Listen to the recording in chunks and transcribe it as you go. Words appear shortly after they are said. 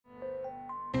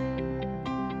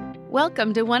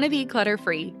Welcome to Wanna Be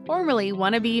Clutter-Free, formerly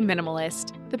Wanna Be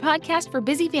Minimalist, the podcast for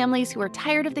busy families who are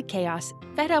tired of the chaos,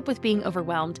 fed up with being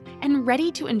overwhelmed, and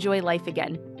ready to enjoy life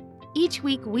again. Each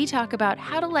week, we talk about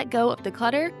how to let go of the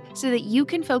clutter so that you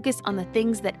can focus on the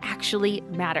things that actually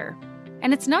matter.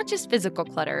 And it's not just physical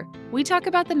clutter. We talk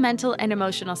about the mental and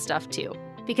emotional stuff too,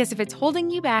 because if it's holding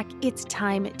you back, it's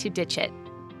time to ditch it.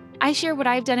 I share what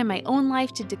I've done in my own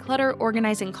life to declutter,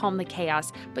 organize, and calm the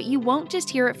chaos, but you won't just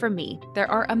hear it from me. There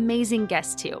are amazing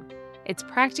guests too. It's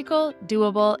practical,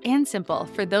 doable, and simple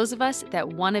for those of us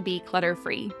that want to be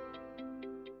clutter-free.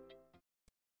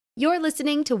 You're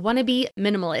listening to Wanna Be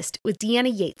Minimalist with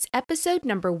Deanna Yates, episode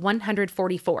number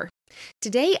 144.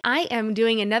 Today, I am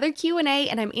doing another Q&A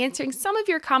and I'm answering some of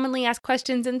your commonly asked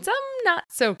questions and some not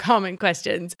so common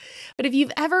questions. But if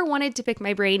you've ever wanted to pick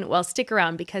my brain, well, stick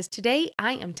around because today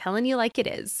I am telling you like it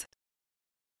is.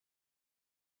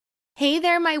 Hey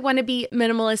there, my wannabe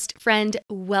minimalist friend.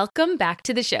 Welcome back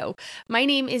to the show. My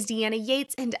name is Deanna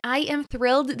Yates, and I am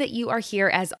thrilled that you are here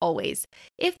as always.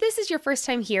 If this is your first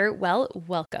time here, well,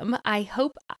 welcome. I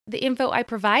hope the info I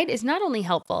provide is not only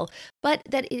helpful, but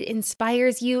that it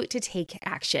inspires you to take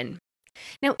action.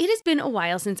 Now, it has been a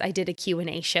while since I did a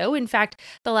Q&A show. In fact,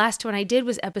 the last one I did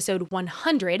was episode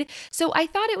 100, so I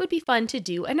thought it would be fun to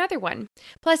do another one.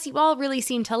 Plus, you all really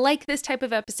seem to like this type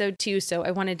of episode too, so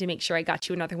I wanted to make sure I got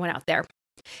you another one out there.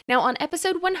 Now, on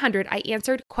episode 100, I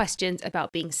answered questions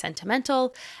about being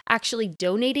sentimental, actually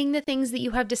donating the things that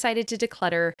you have decided to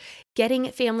declutter,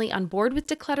 getting family on board with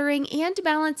decluttering, and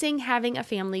balancing having a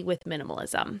family with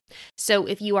minimalism. So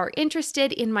if you are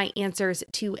interested in my answers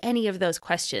to any of those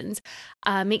questions,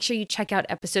 make sure you check out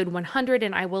episode 100,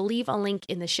 and I will leave a link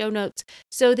in the show notes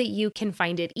so that you can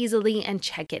find it easily and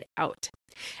check it out.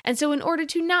 And so in order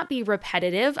to not be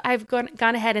repetitive, I've gone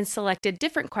ahead and selected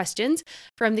different questions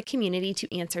from the community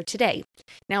to answer today.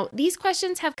 Now, these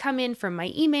questions have come in from my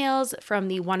emails, from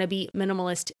the Wannabe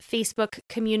Minimalist Facebook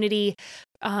community,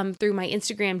 through my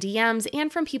Instagram DMs,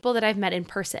 and from people that I've met in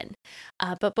person.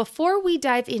 But before we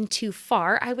dive in too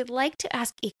far, I would like to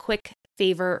ask a quick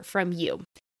favor from you.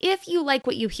 If you like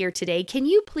what you hear today, can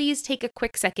you please take a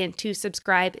quick second to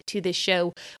subscribe to this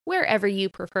show wherever you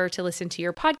prefer to listen to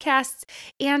your podcasts?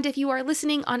 And if you are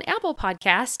listening on Apple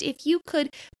Podcast, if you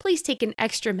could please take an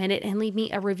extra minute and leave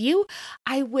me a review,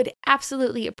 I would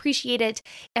absolutely appreciate it.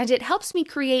 And it helps me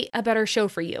create a better show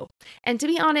for you. And to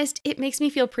be honest, it makes me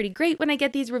feel pretty great when I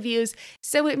get these reviews.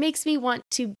 So it makes me want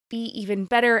to be even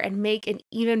better and make an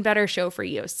even better show for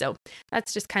you. So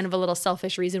that's just kind of a little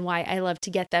selfish reason why I love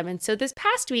to get them. And so this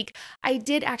past week, I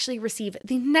did actually receive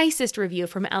the nicest review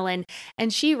from Ellen,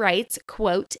 and she writes,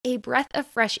 quote, "A breath of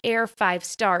fresh air, 5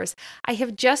 stars. I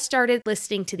have just started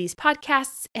listening to these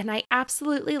podcasts, and I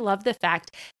absolutely love the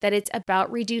fact that it's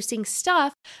about reducing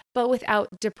stuff, but without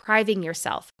depriving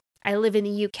yourself. I live in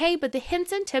the UK, but the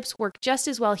hints and tips work just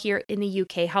as well here in the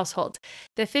UK household.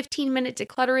 The 15-minute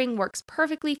decluttering works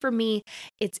perfectly for me.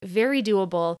 It's very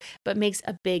doable, but makes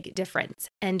a big difference."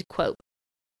 End quote.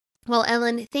 Well,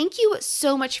 Ellen, thank you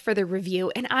so much for the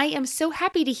review, and I am so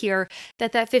happy to hear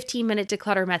that 15-minute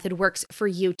declutter method works for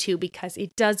you too, because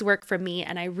it does work for me,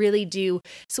 and I really do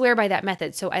swear by that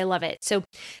method, so I love it. So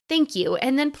thank you,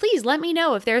 and then please let me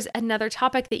know if there's another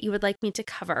topic that you would like me to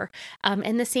cover,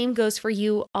 and the same goes for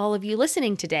you, all of you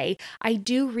listening today. I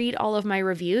do read all of my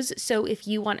reviews, so if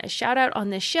you want a shout out on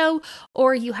this show,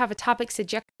 or you have a topic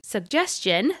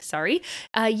suggestion,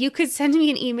 you could send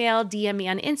me an email, DM me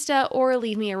on Insta, or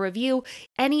leave me a review.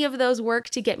 Any of those work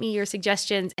to get me your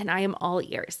suggestions, and I am all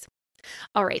ears.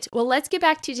 All right, well, let's get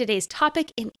back to today's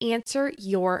topic and answer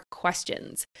your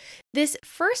questions. This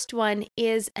first one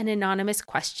is an anonymous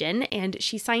question, and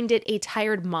she signed it "A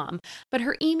Tired Mom," but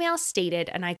her email stated,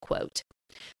 and I quote,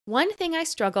 "One thing I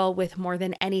struggle with more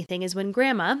than anything is when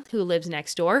grandma, who lives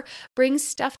next door, brings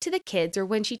stuff to the kids or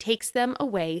when she takes them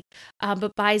away,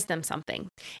 but buys them something.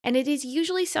 And it is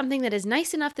usually something that is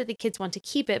nice enough that the kids want to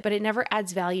keep it, but it never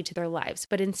adds value to their lives,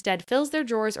 but instead fills their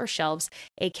drawers or shelves,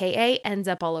 aka ends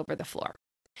up all over the floor.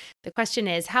 The question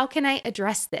is, how can I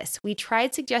address this? We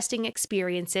tried suggesting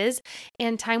experiences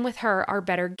and time with her are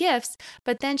better gifts,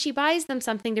 but then she buys them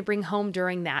something to bring home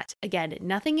during that. Again,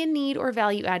 nothing in need or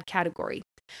value add category.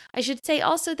 I should say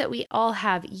also that we all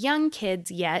have young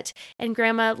kids yet, and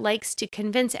grandma likes to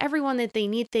convince everyone that they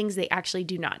need things they actually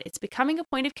do not. It's becoming a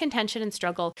point of contention and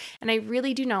struggle, and I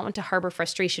really do not want to harbor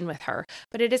frustration with her,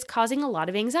 but it is causing a lot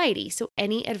of anxiety, so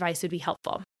any advice would be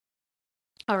helpful."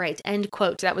 All right, end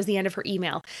quote. That was the end of her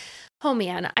email. Oh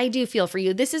man, I do feel for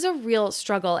you. This is a real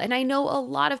struggle, and I know a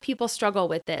lot of people struggle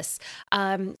with this.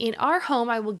 In our home,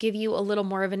 I will give you a little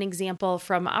more of an example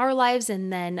from our lives,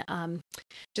 and then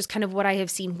just kind of what I have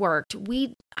seen worked.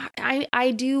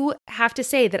 I do have to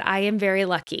say that I am very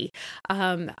lucky.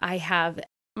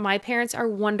 My parents are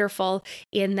wonderful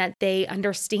in that they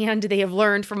understand, they have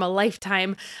learned from a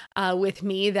lifetime with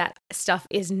me that stuff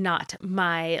is not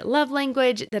my love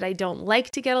language, that I don't like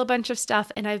to get a bunch of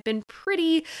stuff. And I've been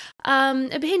pretty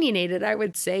opinionated, I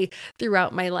would say,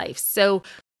 throughout my life. So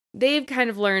they've kind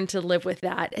of learned to live with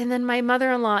that. And then my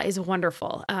mother-in-law is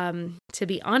wonderful. To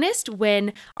be honest,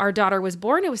 when our daughter was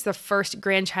born, it was the first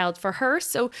grandchild for her.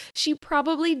 So she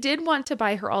probably did want to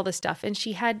buy her all the stuff. And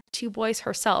she had 2 boys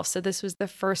herself. So this was the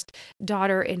first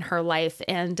daughter in her life.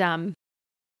 And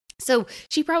so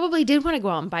she probably did want to go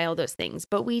out and buy all those things.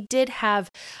 But we did have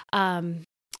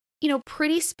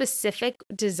pretty specific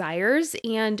desires,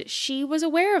 and she was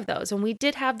aware of those. And we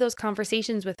did have those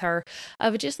conversations with her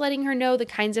of just letting her know the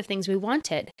kinds of things we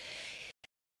wanted.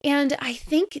 And I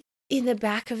think in the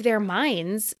back of their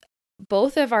minds,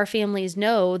 both of our families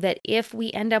know that if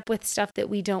we end up with stuff that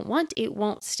we don't want, it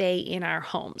won't stay in our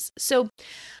homes. So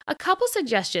a couple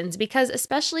suggestions,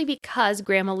 especially because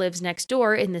grandma lives next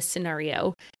door in this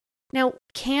scenario. Now,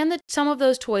 can some of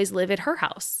those toys live at her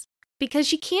house? Because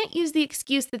she can't use the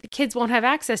excuse that the kids won't have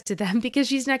access to them because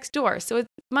she's next door. So it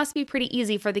must be pretty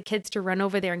easy for the kids to run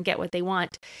over there and get what they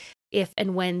want if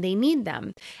and when they need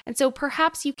them. And so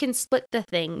perhaps you can split the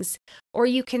things, or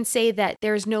you can say that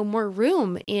there's no more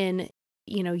room in,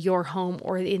 your home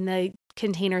or in the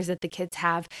containers that the kids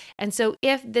have. And so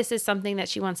if this is something that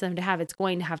she wants them to have, it's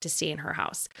going to have to stay in her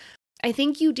house. I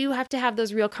think you do have to have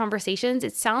those real conversations.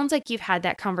 It sounds like you've had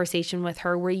that conversation with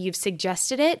her where you've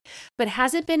suggested it, but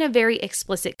has it been a very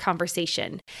explicit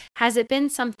conversation? Has it been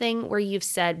something where you've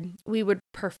said, we would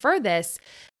prefer this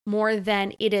more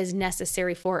than it is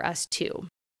necessary for us to?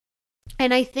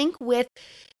 And I think with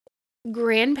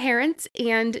grandparents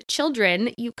and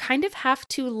children, you kind of have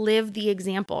to live the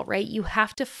example, right? You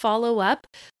have to follow up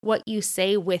what you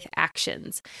say with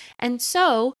actions. And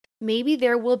so maybe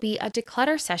there will be a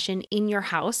declutter session in your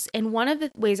house. And one of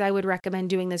the ways I would recommend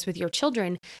doing this with your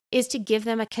children is to give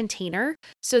them a container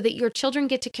so that your children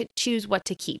get to choose what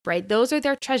to keep, right? Those are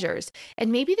their treasures.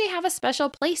 And maybe they have a special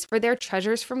place for their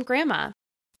treasures from grandma.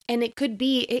 And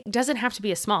it doesn't have to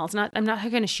be a small. I'm not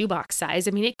talking a shoebox size.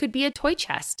 I mean, it could be a toy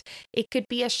chest. It could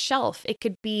be a shelf. It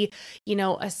could be,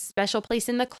 a special place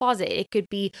in the closet. It could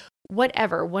be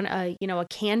whatever, a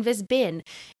canvas bin.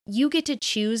 You get to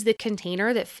choose the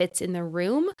container that fits in the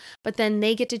room, but then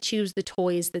they get to choose the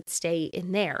toys that stay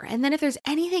in there. And then if there's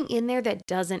anything in there that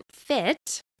doesn't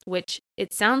fit, which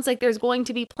it sounds like there's going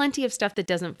to be plenty of stuff that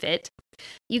doesn't fit,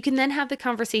 you can then have the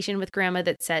conversation with grandma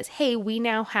that says, hey, we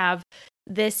now have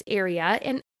this area,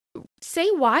 and say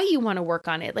why you want to work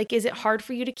on it. Like, is it hard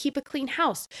for you to keep a clean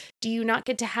house? Do you not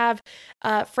get to have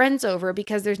friends over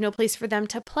because there's no place for them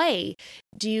to play?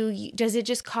 Does it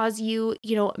just cause you,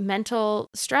 mental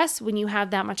stress when you have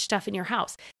that much stuff in your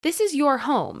house? This is your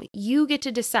home. You get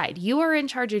to decide. You are in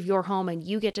charge of your home, and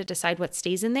you get to decide what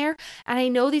stays in there. And I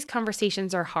know these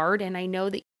conversations are hard, and I know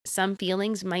that some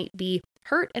feelings might be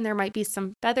hurt and there might be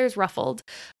some feathers ruffled,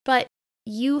 but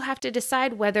you have to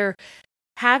decide whether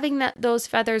having those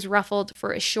feathers ruffled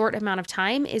for a short amount of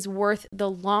time is worth the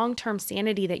long-term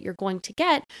sanity that you're going to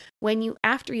get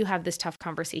after you have this tough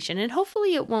conversation. And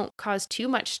hopefully it won't cause too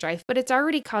much strife, but it's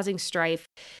already causing strife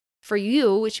for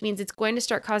you, which means it's going to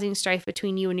start causing strife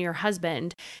between you and your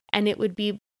husband. And it would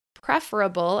be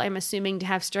preferable, I'm assuming, to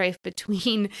have strife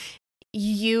between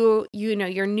your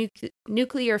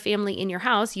nuclear family in your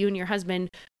house, you and your husband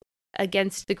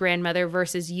against the grandmother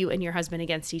versus you and your husband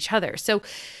against each other. So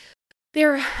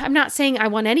I'm not saying I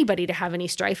want anybody to have any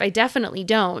strife. I definitely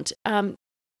don't.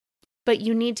 But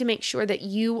you need to make sure that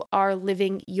you are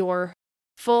living your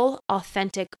full,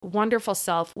 authentic, wonderful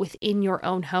self within your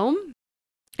own home.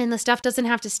 And the stuff doesn't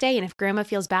have to stay. And if grandma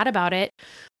feels bad about it,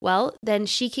 well, then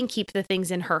she can keep the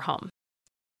things in her home.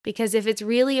 Because if it's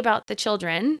really about the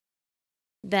children,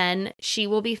 then she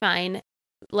will be fine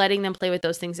letting them play with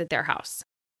those things at their house.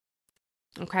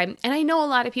 Okay. And I know a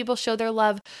lot of people show their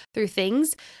love through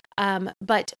things.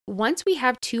 But once we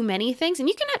have too many things, and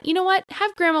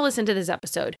have grandma listen to this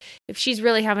episode. If she's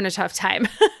really having a tough time,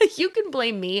 you can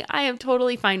blame me. I am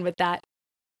totally fine with that.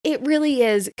 It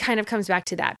really kind of comes back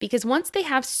to that, because once they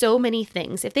have so many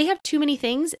things, if they have too many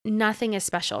things, nothing is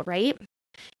special, right?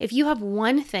 If you have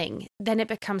one thing, then it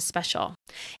becomes special.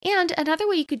 And another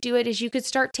way you could do it is you could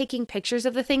start taking pictures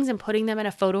of the things and putting them in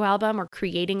a photo album or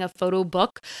creating a photo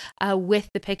book with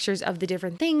the pictures of the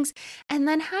different things, and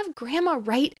then have grandma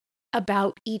write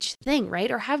about each thing, right?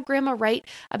 Or have grandma write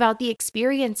about the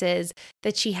experiences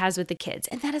that she has with the kids.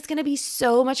 And that is going to be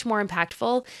so much more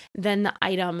impactful than the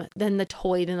item, than the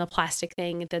toy, than the plastic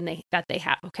thing that they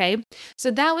have, okay?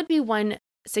 So that would be one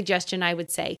suggestion I would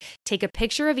say. Take a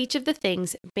picture of each of the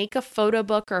things, make a photo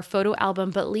book or a photo album,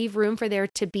 but leave room for there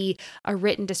to be a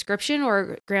written description,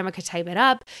 or grandma could type it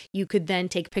up. You could then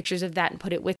take pictures of that and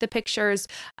put it with the pictures,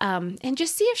 and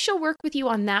just see if she'll work with you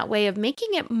on that way of making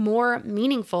it more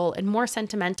meaningful and more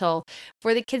sentimental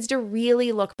for the kids to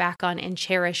really look back on and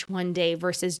cherish one day,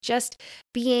 versus just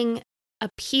being a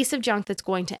piece of junk that's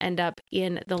going to end up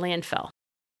in the landfill.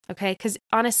 Okay, because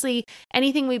honestly,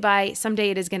 anything we buy,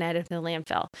 someday it is going to end up in the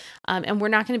landfill. And we're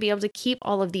not going to be able to keep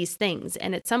all of these things.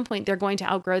 And at some point, they're going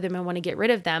to outgrow them and want to get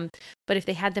rid of them. But if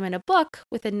they had them in a book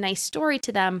with a nice story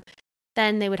to them,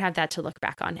 then they would have that to look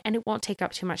back on. And it won't take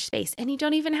up too much space. And you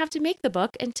don't even have to make the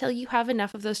book until you have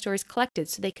enough of those stories collected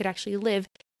so they could actually live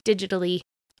digitally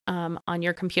on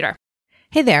your computer.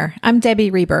 Hey there, I'm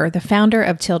Debbie Reber, the founder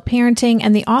of Tilt Parenting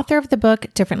and the author of the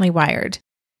book Differently Wired.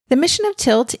 The mission of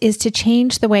Tilt is to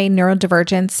change the way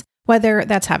neurodivergence, whether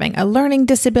that's having a learning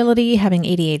disability, having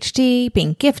ADHD,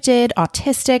 being gifted,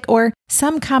 autistic, or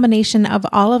some combination of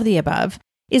all of the above,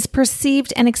 is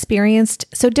perceived and experienced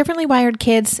so differently wired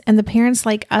kids and the parents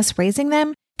like us raising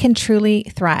them can truly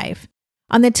thrive.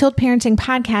 On the Tilt Parenting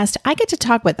podcast, I get to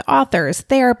talk with authors,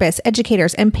 therapists,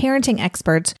 educators, and parenting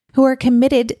experts who are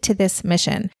committed to this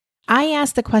mission. I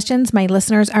ask the questions my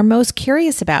listeners are most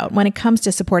curious about when it comes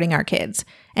to supporting our kids.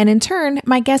 And in turn,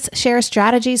 my guests share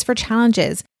strategies for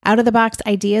challenges, out-of-the-box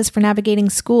ideas for navigating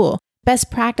school,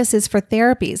 best practices for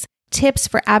therapies, tips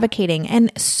for advocating,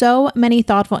 and so many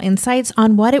thoughtful insights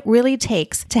on what it really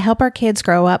takes to help our kids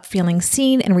grow up feeling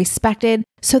seen and respected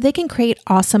so they can create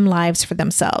awesome lives for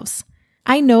themselves.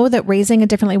 I know that raising a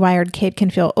differently wired kid can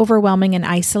feel overwhelming and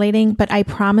isolating, but I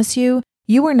promise you,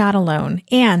 you are not alone,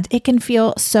 and it can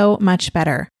feel so much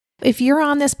better. If you're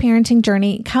on this parenting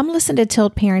journey, come listen to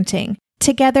Tilt Parenting.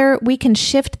 Together, we can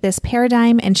shift this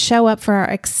paradigm and show up for our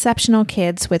exceptional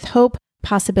kids with hope,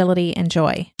 possibility, and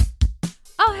joy.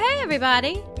 Oh, hey,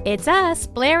 everybody. It's us,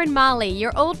 Blair and Molly,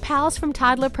 your old pals from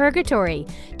Toddler Purgatory.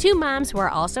 Two moms who are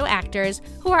also actors,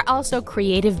 who are also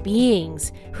creative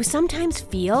beings, who sometimes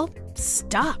feel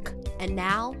stuck. And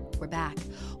now we're back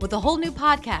with a whole new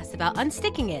podcast about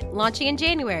unsticking it, launching in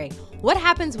January. What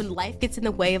happens when life gets in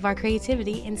the way of our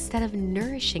creativity instead of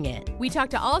nourishing it? We talk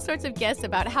to all sorts of guests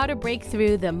about how to break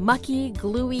through the mucky,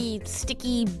 gluey,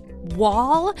 sticky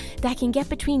wall that can get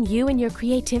between you and your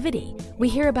creativity. We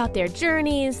hear about their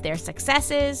journeys, their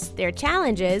successes, their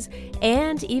challenges,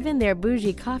 and even their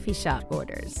bougie coffee shop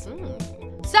orders.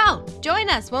 So, join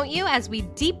us, won't you, as we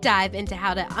deep dive into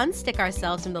how to unstick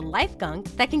ourselves from the life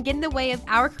gunk that can get in the way of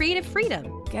our creative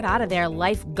freedom. Get out of there,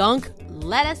 life gunk.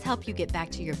 Let us help you get back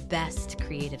to your best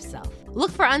creative self.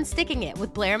 Look for Unsticking It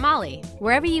with Blair and Molly.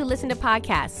 Wherever you listen to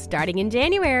podcasts, starting in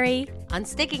January.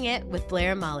 Unsticking It with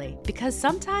Blair and Molly. Because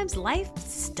sometimes life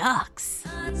sucks.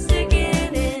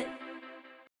 Unsticking it.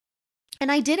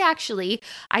 And I did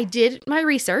my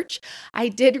research. I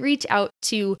did reach out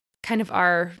to kind of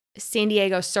our San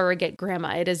Diego surrogate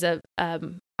grandma. It is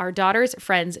our daughter's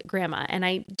friend's grandma. And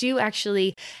I do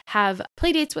actually have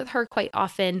play dates with her quite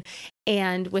often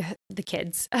and with the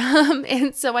kids.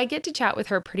 And so I get to chat with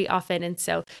her pretty often. And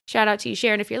so shout out to you,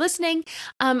 Sharon, if you're listening.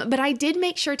 But I did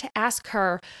make sure to ask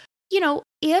her,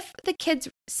 if the kids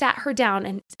sat her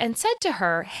down and said to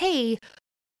her, hey,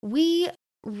 we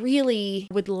really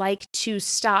would like to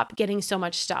stop getting so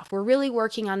much stuff. We're really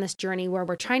working on this journey where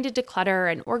we're trying to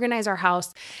declutter and organize our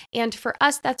house. And for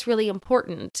us, that's really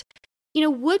important.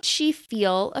 Would she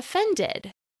feel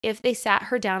offended if they sat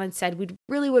her down and said, we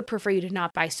really would prefer you to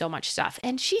not buy so much stuff?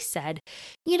 And she said,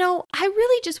 I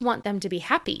really just want them to be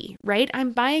happy, right?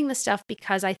 I'm buying the stuff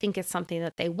because I think it's something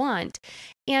that they want.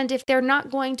 And if they're not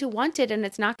going to want it and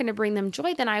it's not going to bring them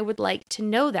joy, then I would like to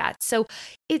know that. So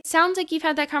it sounds like you've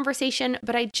had that conversation,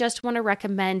 but I just want to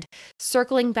recommend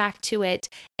circling back to it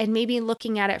and maybe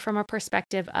looking at it from a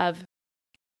perspective of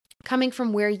coming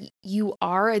from where you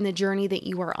are in the journey that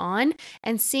you are on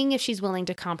and seeing if she's willing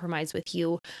to compromise with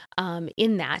you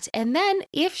in that. And then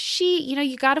if she,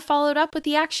 you got to follow it up with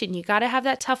the action. You got to have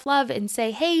that tough love and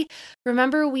say, hey,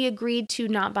 remember we agreed to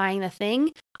not buying the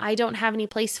thing. I don't have any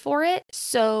place for it.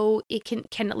 So it can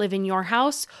it live in your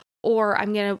house, or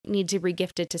I'm going to need to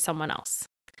regift it to someone else.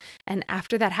 And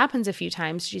after that happens a few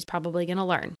times, she's probably going to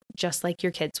learn, just like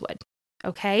your kids would.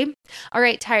 Okay. All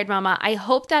right, tired mama. I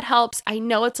hope that helps. I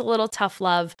know it's a little tough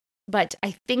love, but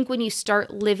I think when you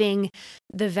start living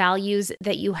the values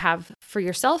that you have for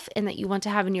yourself and that you want to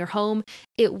have in your home,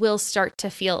 it will start to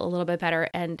feel a little bit better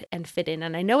and fit in.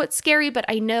 And I know it's scary, but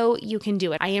I know you can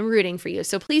do it. I am rooting for you.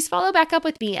 So please follow back up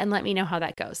with me and let me know how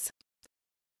that goes.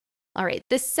 All right.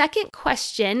 The second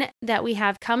question that we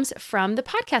have comes from the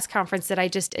podcast conference that I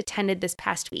just attended this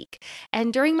past week.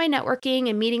 And during my networking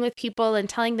and meeting with people and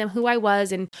telling them who I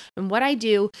was and what I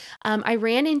do, I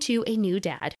ran into a new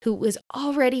dad who was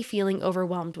already feeling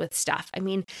overwhelmed with stuff. I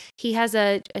mean, he has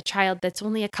a child that's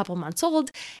only a couple months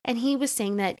old, and he was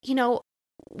saying that,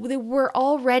 we're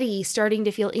already starting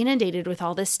to feel inundated with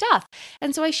all this stuff.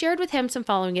 And so I shared with him some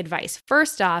following advice.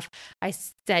 First off, I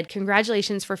said,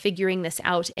 congratulations for figuring this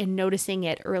out and noticing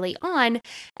it early on.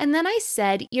 And then I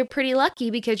said, you're pretty lucky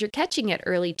because you're catching it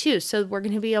early too. So we're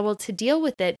going to be able to deal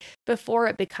with it before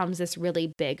it becomes this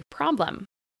really big problem.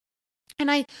 And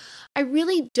I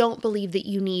really don't believe that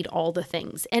you need all the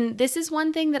things. And this is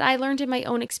one thing that I learned in my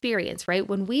own experience, right?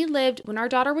 When our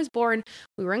daughter was born,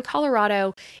 we were in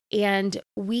Colorado and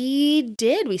we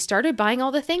started buying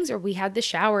all the things, or we had the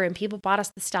shower and people bought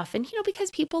us the stuff. And,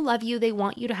 because people love you, they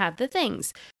want you to have the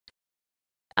things.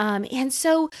 And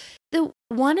so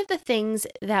one of the things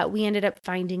that we ended up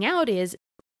finding out is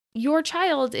your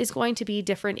child is going to be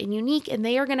different and unique, and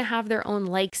they are going to have their own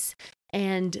likes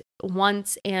and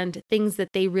wants and things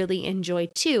that they really enjoy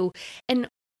too. And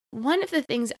one of the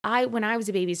things when I was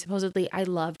a baby, supposedly I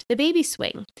loved the baby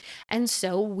swing. And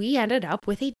so we ended up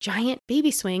with a giant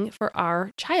baby swing for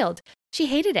our child. She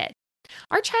hated it.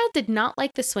 Our child did not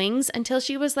like the swings until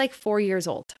she was like 4 years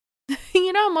old.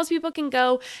 Most people can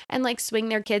go and like swing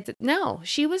their kids. No,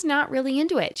 she was not really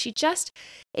into it.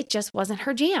 It just wasn't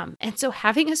her jam. And so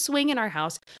having a swing in our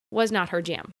house was not her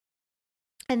jam.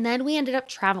 And then we ended up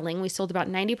traveling. We sold about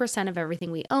 90% of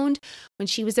everything we owned when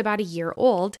she was about a year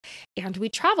old. And we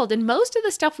traveled. And most of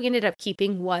the stuff we ended up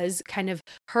keeping was kind of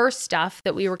her stuff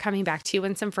that we were coming back to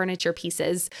and some furniture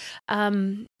pieces.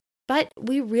 But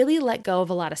we really let go of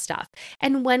a lot of stuff.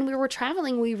 And when we were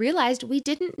traveling, we realized we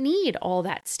didn't need all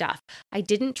that stuff. I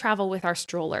didn't travel with our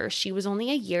stroller. She was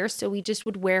only a year, so we just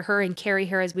would wear her and carry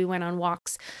her as we went on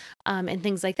walks and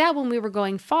things like that when we were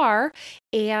going far.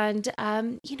 And,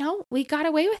 we got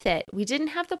away with it. We didn't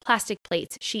have the plastic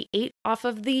plates. She ate off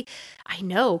of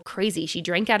crazy. She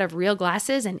drank out of real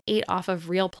glasses and ate off of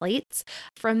real plates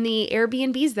from the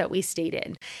Airbnbs that we stayed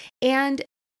in. And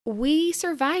we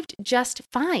survived just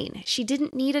fine. She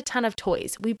didn't need a ton of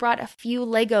toys. We brought a few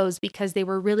Legos because they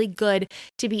were really good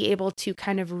to be able to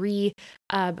kind of the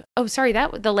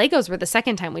Legos were the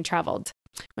second time we traveled.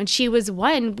 When she was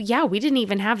 1, we didn't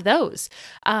even have those.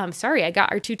 I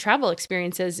got our 2 travel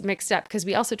experiences mixed up because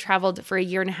we also traveled for a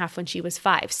year and a half when she was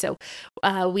 5. So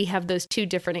we have those 2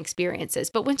 different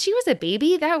experiences. But when she was a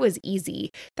baby, that was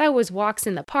easy. That was walks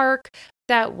in the park.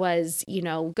 That was,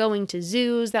 going to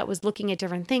zoos. That was looking at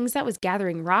different things. That was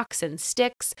gathering rocks and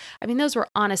sticks. I mean, those were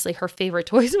honestly her favorite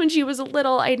toys when she was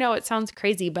little. I know it sounds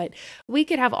crazy, but we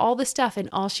could have all the stuff and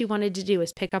all she wanted to do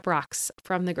was pick up rocks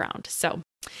from the ground. So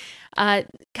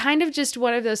kind of just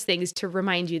one of those things to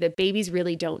remind you that babies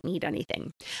really don't need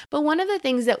anything. But one of the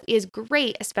things that is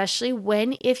great, especially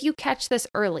if you catch this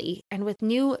early, and with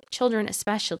new children,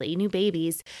 especially new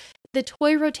babies, the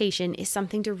toy rotation is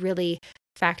something to really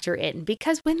factor in,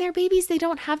 because when they're babies, they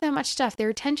don't have that much stuff. Their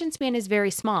attention span is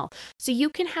very small. So you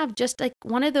can have just like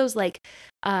one of those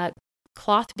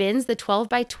cloth bins, the 12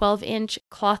 by 12 inch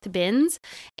cloth bins,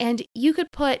 and you could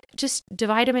just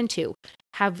divide them in 2,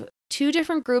 have 2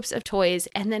 different groups of toys,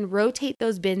 and then rotate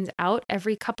those bins out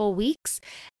every couple weeks.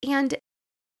 And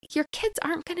your kids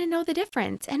aren't going to know the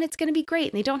difference, and it's going to be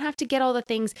great. And they don't have to get all the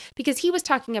things, because he was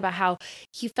talking about how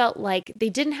he felt like they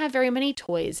didn't have very many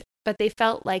toys, but they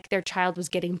felt like their child was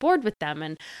getting bored with them.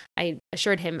 And I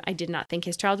assured him I did not think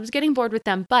his child was getting bored with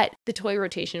them, but the toy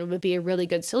rotation would be a really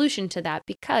good solution to that,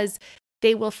 because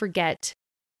they will forget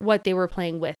what they were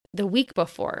playing with the week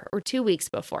before or 2 weeks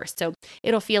before. So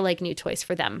it'll feel like new toys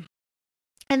for them.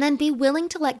 And then be willing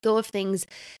to let go of things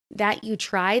that you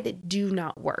try that do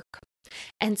not work.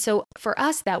 And so for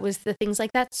us, that was the things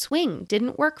like that swing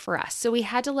didn't work for us. So we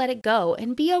had to let it go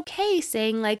and be okay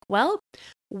saying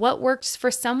what works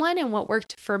for someone and what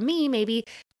worked for me maybe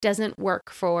doesn't work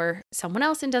for someone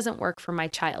else and doesn't work for my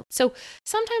child. So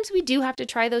sometimes we do have to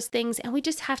try those things, and we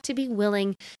just have to be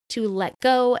willing to let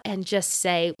go and just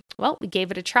say, we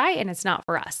gave it a try and it's not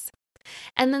for us.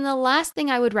 And then the last thing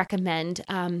I would recommend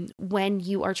when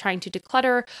you are trying to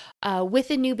declutter with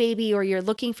a new baby, or you're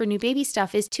looking for new baby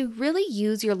stuff, is to really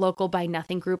use your local Buy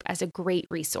Nothing group as a great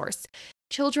resource.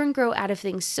 Children grow out of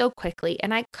things so quickly,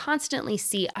 and I constantly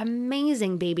see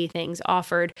amazing baby things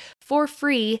offered for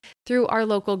free through our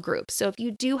local groups. So if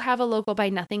you do have a local Buy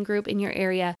Nothing group in your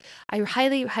area, I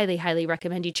highly, highly, highly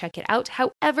recommend you check it out.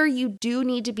 However, you do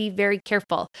need to be very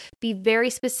careful. Be very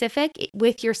specific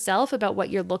with yourself about what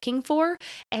you're looking for,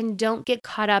 and don't get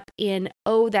caught up in,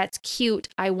 oh, that's cute,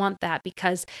 I want that,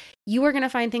 because you are going to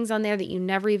find things on there that you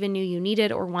never even knew you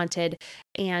needed or wanted.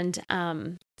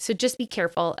 And so just be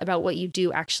careful about what you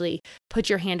do actually put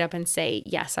your hand up and say,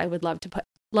 yes, I would love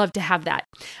to have that.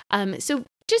 So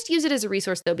just use it as a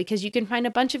resource though, because you can find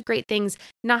a bunch of great things,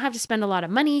 not have to spend a lot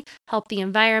of money, help the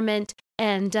environment,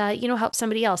 and help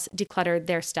somebody else declutter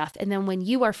their stuff. And then when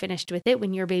you are finished with it,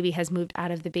 when your baby has moved out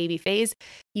of the baby phase,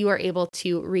 you are able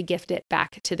to regift it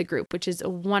back to the group, which is a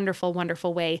wonderful,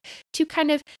 wonderful way to kind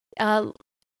of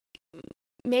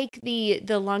make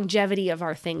the longevity of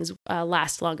our things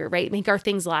last longer, right? Make our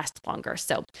things last longer.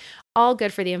 So all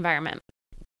good for the environment.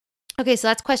 Okay, so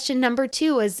that's question number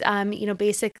 2 is,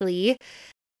 basically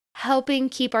helping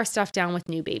keep our stuff down with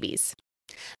new babies.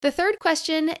 The third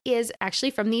question is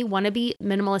actually from the Wannabe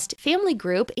Minimalist family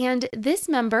group, and this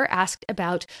member asked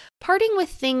about parting with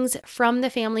things from the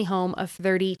family home of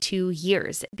 32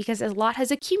 years, because a lot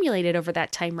has accumulated over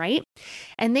that time, right?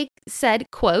 And they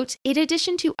said, quote, "In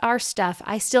addition to our stuff,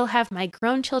 I still have my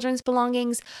grown children's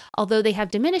belongings. Although they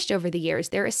have diminished over the years,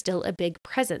 there is still a big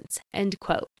presence," end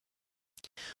quote.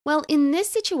 Well, in this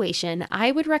situation,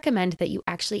 I would recommend that you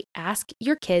actually ask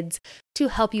your kids to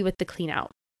help you with the clean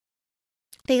out.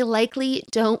 They likely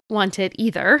don't want it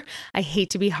either. I hate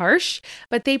to be harsh,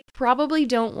 but they probably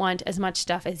don't want as much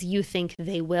stuff as you think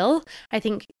they will. I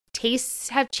think tastes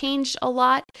have changed a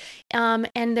lot. And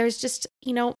there's just,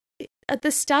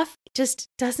 the stuff just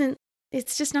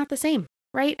it's just not the same,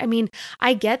 right? I mean,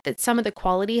 I get that some of the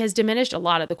quality has diminished. A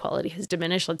lot of the quality has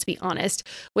diminished, let's be honest,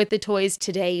 with the toys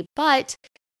today. But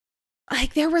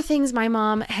there were things my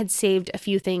mom had saved a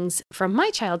few things from my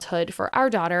childhood for our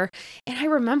daughter. And I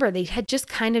remember they had just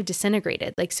kind of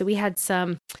disintegrated. So we had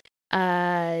some,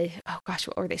 what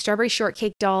were they? Strawberry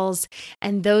shortcake dolls.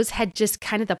 And those had just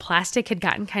the plastic had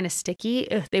gotten kind of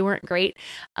sticky. Ugh, they weren't great.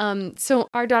 So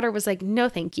our daughter was like, no,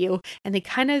 thank you. And they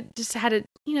kind of just had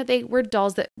they were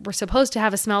dolls that were supposed to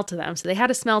have a smell to them. So they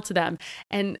had a smell to them.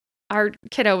 And our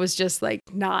kiddo was just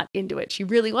not into it. She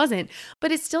really wasn't.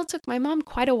 But it still took my mom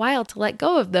quite a while to let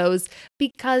go of those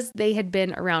because they had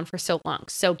been around for so long.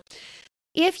 So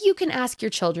if you can ask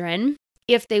your children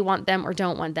if they want them or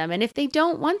don't want them, and if they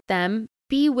don't want them,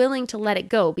 be willing to let it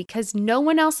go, because no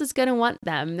one else is going to want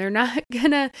them. They're not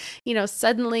going to,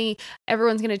 suddenly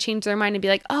everyone's going to change their mind and be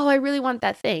like, oh, I really want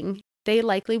that thing. They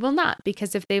likely will not,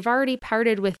 because if they've already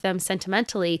parted with them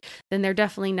sentimentally, then they're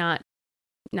definitely not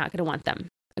going to want them.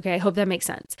 Okay, I hope that makes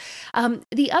sense.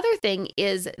 The other thing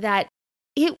is that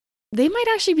they might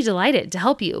actually be delighted to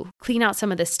help you clean out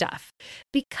some of this stuff,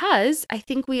 because I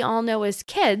think we all know as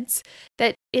kids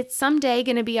that it's someday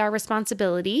going to be our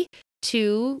responsibility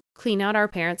to clean out our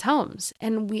parents' homes.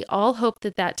 And we all hope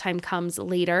that time comes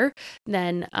later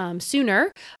than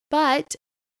sooner, but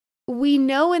we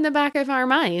know in the back of our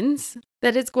minds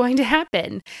that it's going to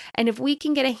happen. And if we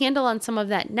can get a handle on some of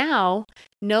that now,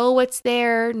 know what's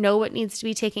there, know what needs to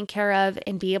be taken care of,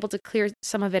 and be able to clear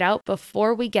some of it out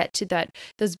before we get to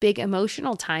those big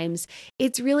emotional times,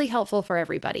 it's really helpful for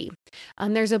everybody.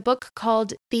 There's a book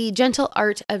called The Gentle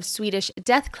Art of Swedish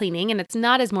Death Cleaning, and it's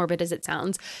not as morbid as it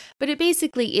sounds, but it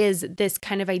basically is this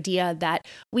kind of idea that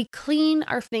we clean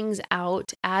our things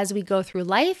out as we go through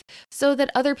life so that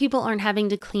other people aren't having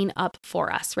to clean up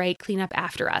for us, right? Clean up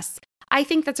after us. I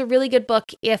think that's a really good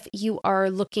book if you are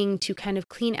looking to kind of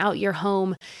clean out your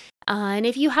home. And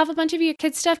if you have a bunch of your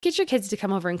kids' stuff, get your kids to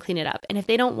come over and clean it up. And if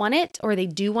they don't want it, or they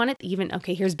do want it,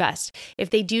 here's best. If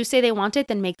they do say they want it,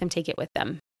 then make them take it with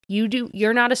them.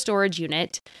 You're not a storage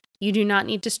unit. You do not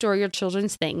need to store your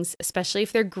children's things, especially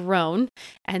if they're grown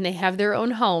and they have their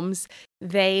own homes.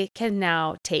 They can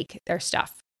now take their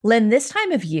stuff. Lynn, this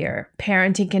time of year,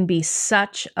 parenting can be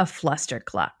such a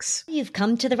flusterclux. You've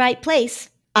come to the right place.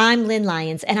 I'm Lynn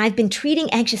Lyons, and I've been treating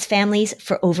anxious families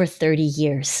for over 30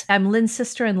 years. I'm Lynn's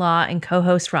sister-in-law and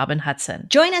co-host Robin Hudson.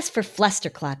 Join us for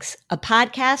Flusterclux, a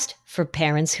podcast for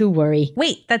parents who worry.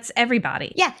 Wait, that's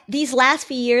everybody. Yeah, these last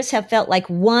few years have felt like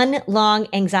one long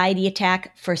anxiety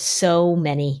attack for so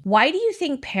many. Why do you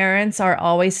think parents are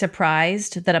always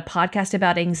surprised that a podcast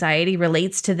about anxiety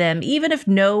relates to them, even if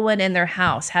no one in their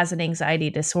house has an anxiety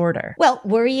disorder? Well,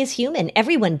 worry is human.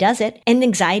 Everyone does it, and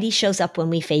anxiety shows up when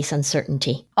we face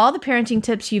uncertainty. All the parenting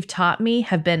tips you've taught me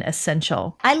have been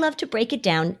essential. I love to break it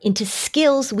down into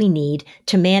skills we need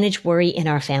to manage worry in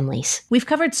our families. We've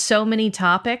covered so many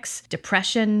topics, stress,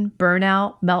 depression,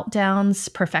 burnout, meltdowns,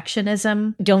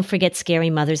 perfectionism. Don't forget scary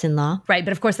mothers-in-law. Right,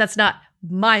 but of course that's not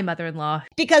my mother-in-law.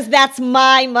 Because that's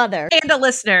my mother. And a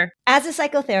listener. As a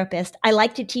psychotherapist, I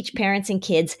like to teach parents and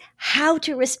kids how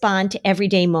to respond to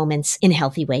everyday moments in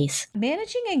healthy ways.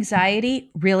 Managing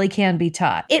anxiety really can be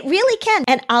taught. It really can.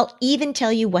 And I'll even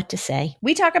tell you what to say.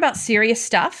 We talk about serious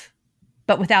stuff,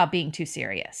 but without being too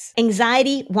serious.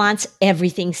 Anxiety wants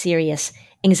everything serious.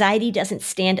 Anxiety doesn't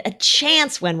stand a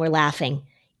chance when we're laughing,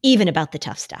 even about the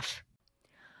tough stuff.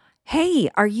 Hey,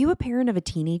 are you a parent of a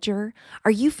teenager?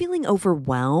 Are you feeling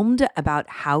overwhelmed about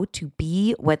how to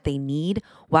be what they need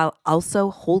while also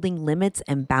holding limits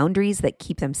and boundaries that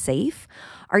keep them safe?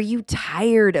 Are you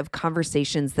tired of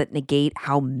conversations that negate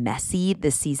how messy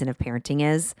this season of parenting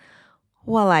is?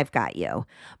 Well, I've got you.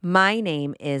 My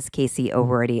name is Casey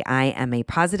O'Rourke. I am a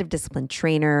positive discipline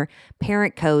trainer,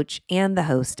 parent coach, and the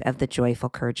host of the Joyful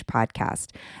Courage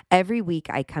podcast. Every week,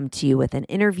 I come to you with an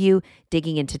interview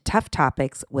digging into tough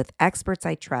topics with experts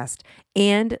I trust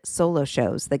and solo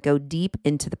shows that go deep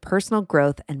into the personal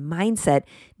growth and mindset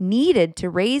needed to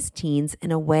raise teens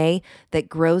in a way that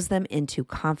grows them into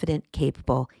confident,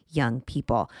 capable young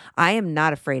people. I am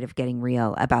not afraid of getting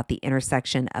real about the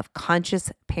intersection of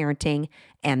conscious parenting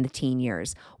and the teen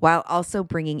years, while also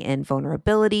bringing in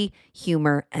vulnerability,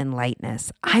 humor, and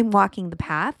lightness. I'm walking the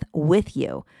path with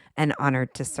you and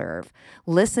honored to serve.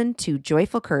 Listen to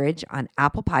Joyful Courage on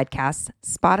Apple Podcasts,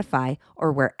 Spotify,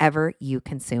 or wherever you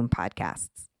consume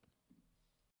podcasts.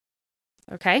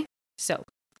 Okay. So,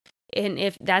 and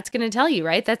if that's going to tell you,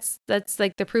 right? That's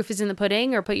like the proof is in the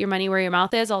pudding, or put your money where your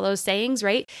mouth is, all those sayings,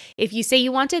 right? If you say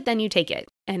you want it, then you take it.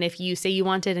 And if you say you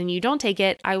want it and you don't take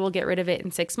it, I will get rid of it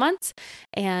in 6 months.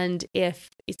 And if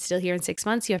it's still here in 6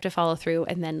 months, you have to follow through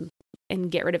and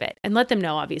get rid of it, and let them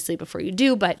know, obviously, before you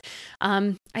do. But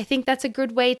I think that's a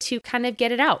good way to kind of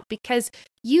get it out, because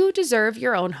you deserve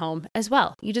your own home as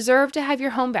well. You deserve to have your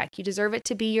home back. You deserve it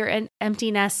to be your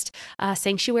empty nest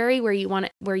sanctuary where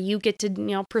you get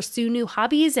to pursue new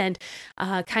hobbies and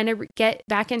kind of get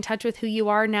back in touch with who you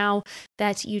are now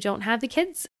that you don't have the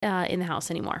kids in the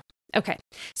house anymore. Okay,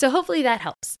 so hopefully that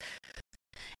helps.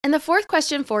 And the fourth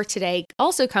question for today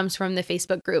also comes from the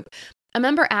Facebook group. A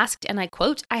member asked, and I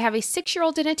quote, "I have a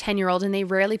 6-year-old and a 10-year-old and they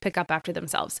rarely pick up after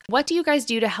themselves. What do you guys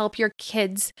do to help your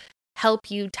kids help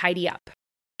you tidy up?"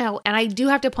 Now, and I do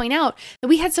have to point out that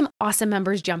we had some awesome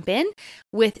members jump in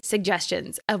with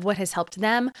suggestions of what has helped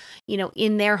them,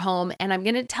 in their home. And I'm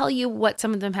going to tell you what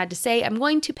some of them had to say. I'm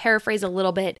going to paraphrase a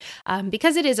little bit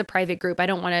because it is a private group. I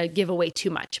don't want to give away too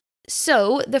much.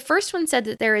 So the first one said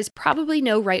that there is probably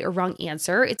no right or wrong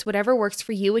answer. It's whatever works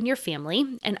for you and your family.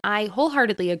 And I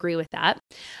wholeheartedly agree with that.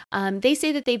 They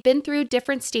say that they've been through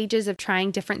different stages of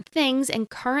trying different things. And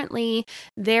currently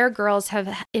their girls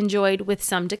have enjoyed with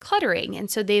some decluttering.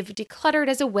 And so they've decluttered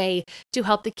as a way to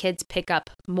help the kids pick up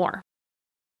more.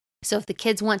 So if the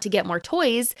kids want to get more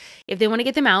toys, if they want to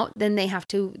get them out, then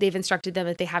they've instructed them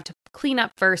that they have to clean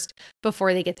up first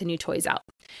before they get the new toys out.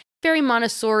 Very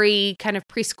Montessori, kind of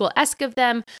preschool-esque of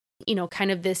them,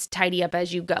 kind of this tidy up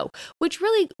as you go, which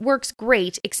really works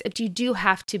great, except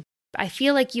I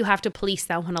feel like you have to police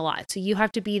that one a lot. So you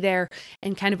have to be there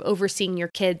and kind of overseeing your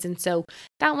kids. And so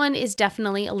that one is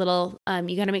definitely a little,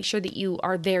 you got to make sure that you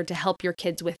are there to help your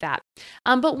kids with that.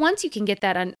 But once you can get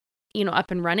that up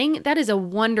and running, that is a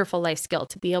wonderful life skill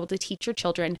to be able to teach your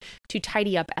children to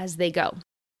tidy up as they go.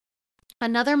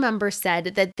 Another member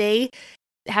said that they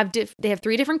have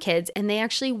 3 different kids and they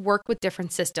actually work with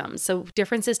different systems. So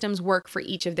different systems work for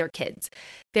each of their kids.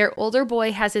 Their older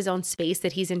boy has his own space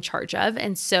that he's in charge of.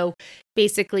 And so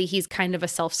basically he's kind of a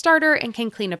self-starter and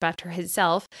can clean up after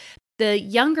himself. The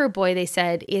younger boy, they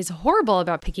said, is horrible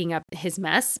about picking up his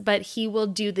mess, but he will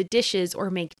do the dishes or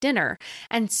make dinner.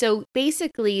 And so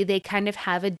basically they kind of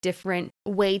have a different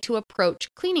way to approach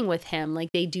cleaning with him. Like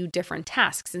they do different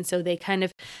tasks. And so they kind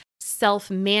of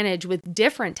self-manage with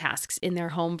different tasks in their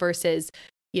home versus,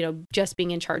 just being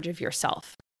in charge of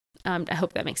yourself. I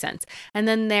hope that makes sense. And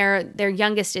then their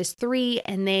youngest is 3,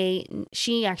 and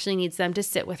she actually needs them to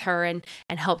sit with her and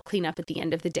help clean up at the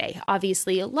end of the day.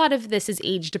 Obviously, a lot of this is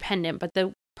age dependent, but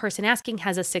the person asking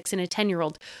has a 6 and a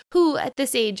 10-year-old who at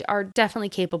this age are definitely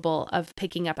capable of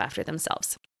picking up after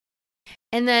themselves.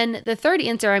 And then the third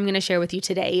answer I'm going to share with you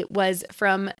today was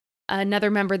from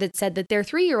another member that said that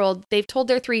they've told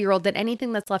their 3-year-old that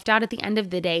anything that's left out at the end of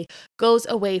the day goes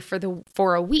away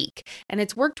for a week. And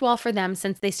it's worked well for them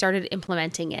since they started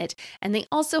implementing it. And they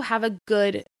also have a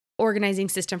good organizing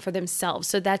system for themselves.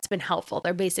 So that's been helpful.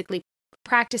 They're basically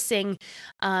practicing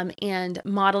and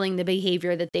modeling the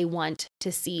behavior that they want to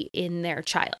see in their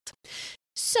child.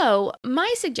 So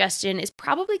my suggestion is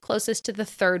probably closest to the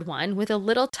third one with a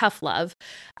little tough love.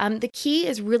 The key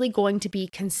is really going to be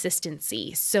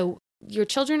consistency. So your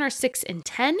children are 6 and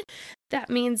 10. That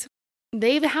means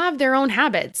they have their own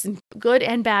habits, good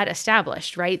and bad,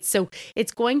 established, right? So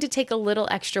it's going to take a little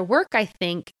extra work, I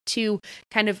think, to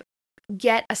kind of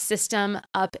get a system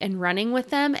up and running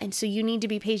with them. And so you need to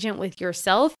be patient with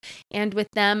yourself and with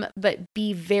them, but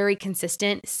be very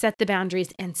consistent, set the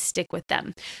boundaries, and stick with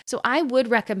them. So I would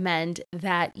recommend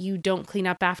that you don't clean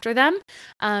up after them.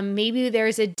 Maybe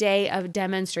there's a day of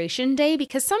demonstration day,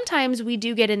 because sometimes we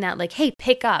do get in that like, hey,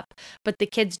 pick up, but the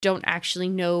kids don't actually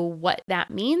know what that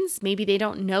means. Maybe they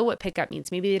don't know what pick up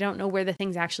means. Maybe they don't know where the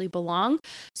things actually belong.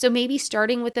 So maybe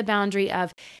starting with the boundary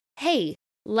of, hey,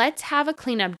 let's have a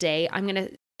cleanup day. I'm going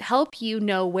to help you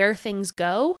know where things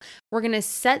go. We're going to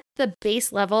set the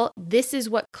base level. This is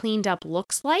what cleaned up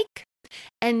looks like.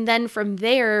 And then from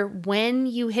there, when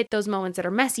you hit those moments that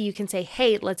are messy, you can say,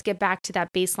 hey, let's get back to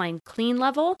that baseline clean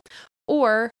level.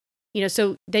 Or,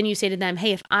 so then you say to them,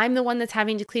 hey, if I'm the one that's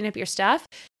having to clean up your stuff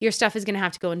is going to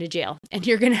have to go into jail, and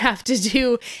you're going to have to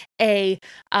do a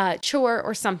chore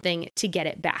or something to get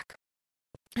it back.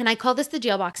 And I call this the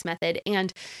jailbox method.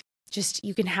 And just,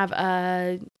 you can have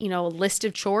a list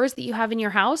of chores that you have in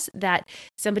your house that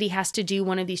somebody has to do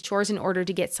one of these chores in order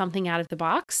to get something out of the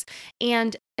box.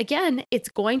 And again, it's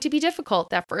going to be difficult.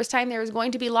 That first time there's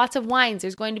going to be lots of whines,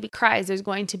 there's going to be cries, there's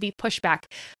going to be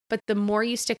pushback. But the more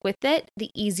you stick with it,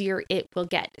 the easier it will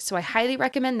get. So I highly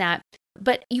recommend that.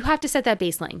 But you have to set that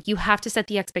baseline. You have to set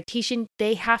the expectation.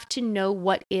 They have to know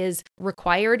what is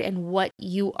required and what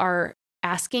you are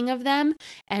asking of them,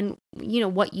 and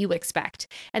what you expect.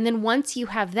 And then once you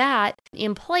have that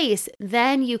in place,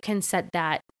 then you can set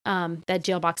that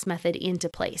jailbox method into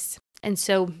place. And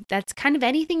so that's kind of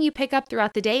anything you pick up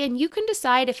throughout the day. And you can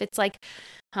decide if it's like,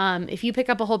 if you pick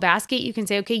up a whole basket, you can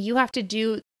say, okay, you have to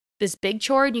do this big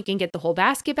chore, and you can get the whole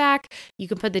basket back. You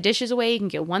can put the dishes away. You can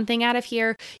get one thing out of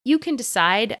here. You can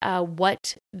decide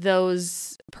what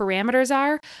those parameters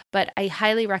are, but I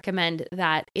highly recommend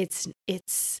that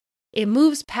it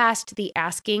moves past the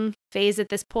asking phase at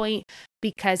this point,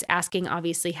 because asking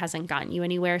obviously hasn't gotten you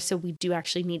anywhere. So we do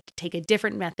actually need to take a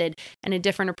different method and a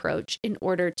different approach in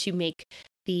order to make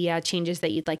the changes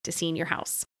that you'd like to see in your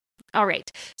house. All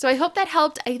right. So I hope that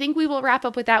helped. I think we will wrap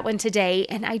up with that one today.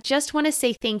 And I just want to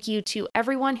say thank you to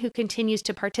everyone who continues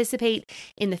to participate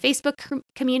in the Facebook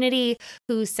community,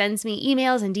 who sends me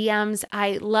emails and DMs.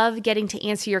 I love getting to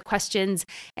answer your questions.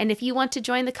 And if you want to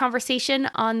join the conversation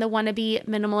on the Wannabe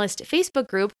Minimalist Facebook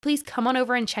group, please come on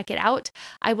over and check it out.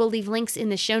 I will leave links in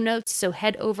the show notes. So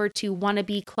head over to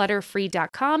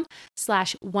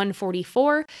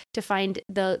wannabeclutterfree.com/144 to find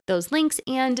those links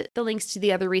and the links to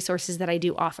the other resources that I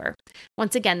do offer.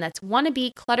 Once again, that's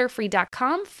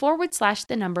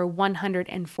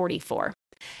wannabeclutterfree.com/144.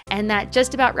 And that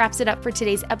just about wraps it up for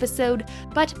today's episode.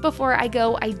 But before I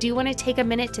go, I do want to take a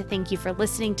minute to thank you for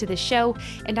listening to the show,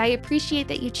 and I appreciate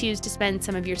that you choose to spend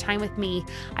some of your time with me.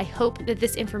 I hope that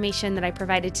this information that I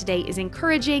provided today is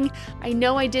encouraging. I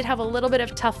know I did have a little bit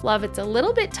of tough love. It's a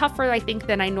little bit tougher, I think,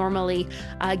 than I normally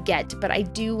get, but I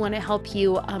do want to help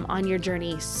you on your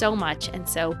journey so much. And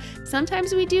so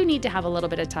sometimes we do need to have a little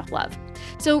bit of tough love.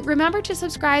 So remember to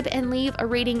subscribe and leave a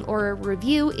rating or a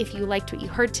review if you liked what you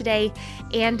heard today.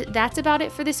 And that's about it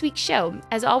for this week's show.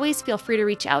 As always, feel free to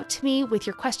reach out to me with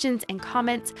your questions and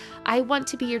comments. I want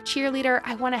to be your cheerleader.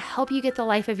 I want to help you get the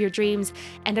life of your dreams.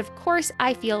 And of course,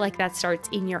 I feel like that starts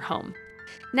in your home.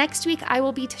 Next week, I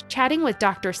will be chatting with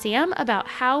Dr. Sam about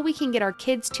how we can get our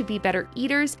kids to be better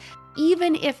eaters,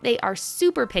 even if they are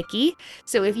super picky.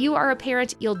 So if you are a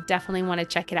parent, you'll definitely want to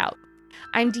check it out.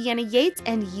 I'm Deanna Yates,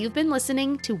 and you've been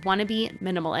listening to Wannabe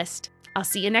Minimalist. I'll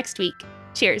see you next week.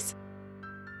 Cheers.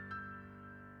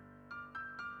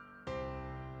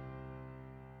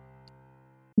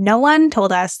 No one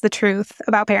told us the truth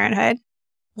about parenthood.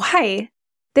 Why?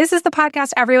 This is the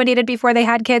podcast everyone needed before they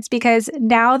had kids, because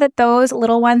now that those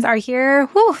little ones are here,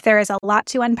 there is a lot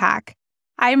to unpack.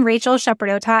 I'm Rachel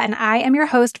Shepardota, and I am your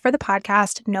host for the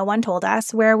podcast No One Told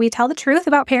Us, where we tell the truth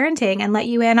about parenting and let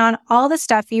you in on all the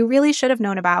stuff you really should have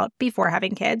known about before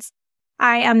having kids.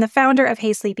 I am the founder of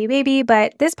Hey Sleepy Baby,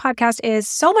 but this podcast is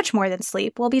so much more than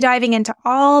sleep. We'll be diving into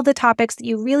all the topics that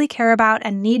you really care about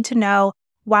and need to know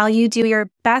while you do your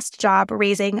best job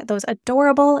raising those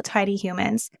adorable, tiny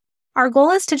humans. Our goal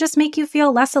is to just make you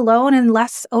feel less alone and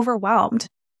less overwhelmed.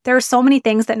 There are so many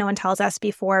things that no one tells us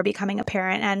before becoming a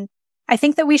parent, and I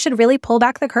think that we should really pull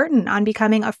back the curtain on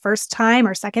becoming a first-time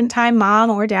or second-time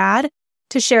mom or dad,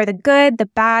 to share the good, the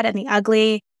bad, and the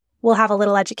ugly, We'll have a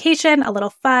little education, a little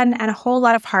fun, and a whole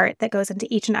lot of heart that goes into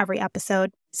each and every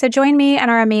episode. So join me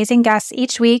and our amazing guests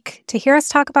each week to hear us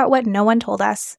talk about what no one told us.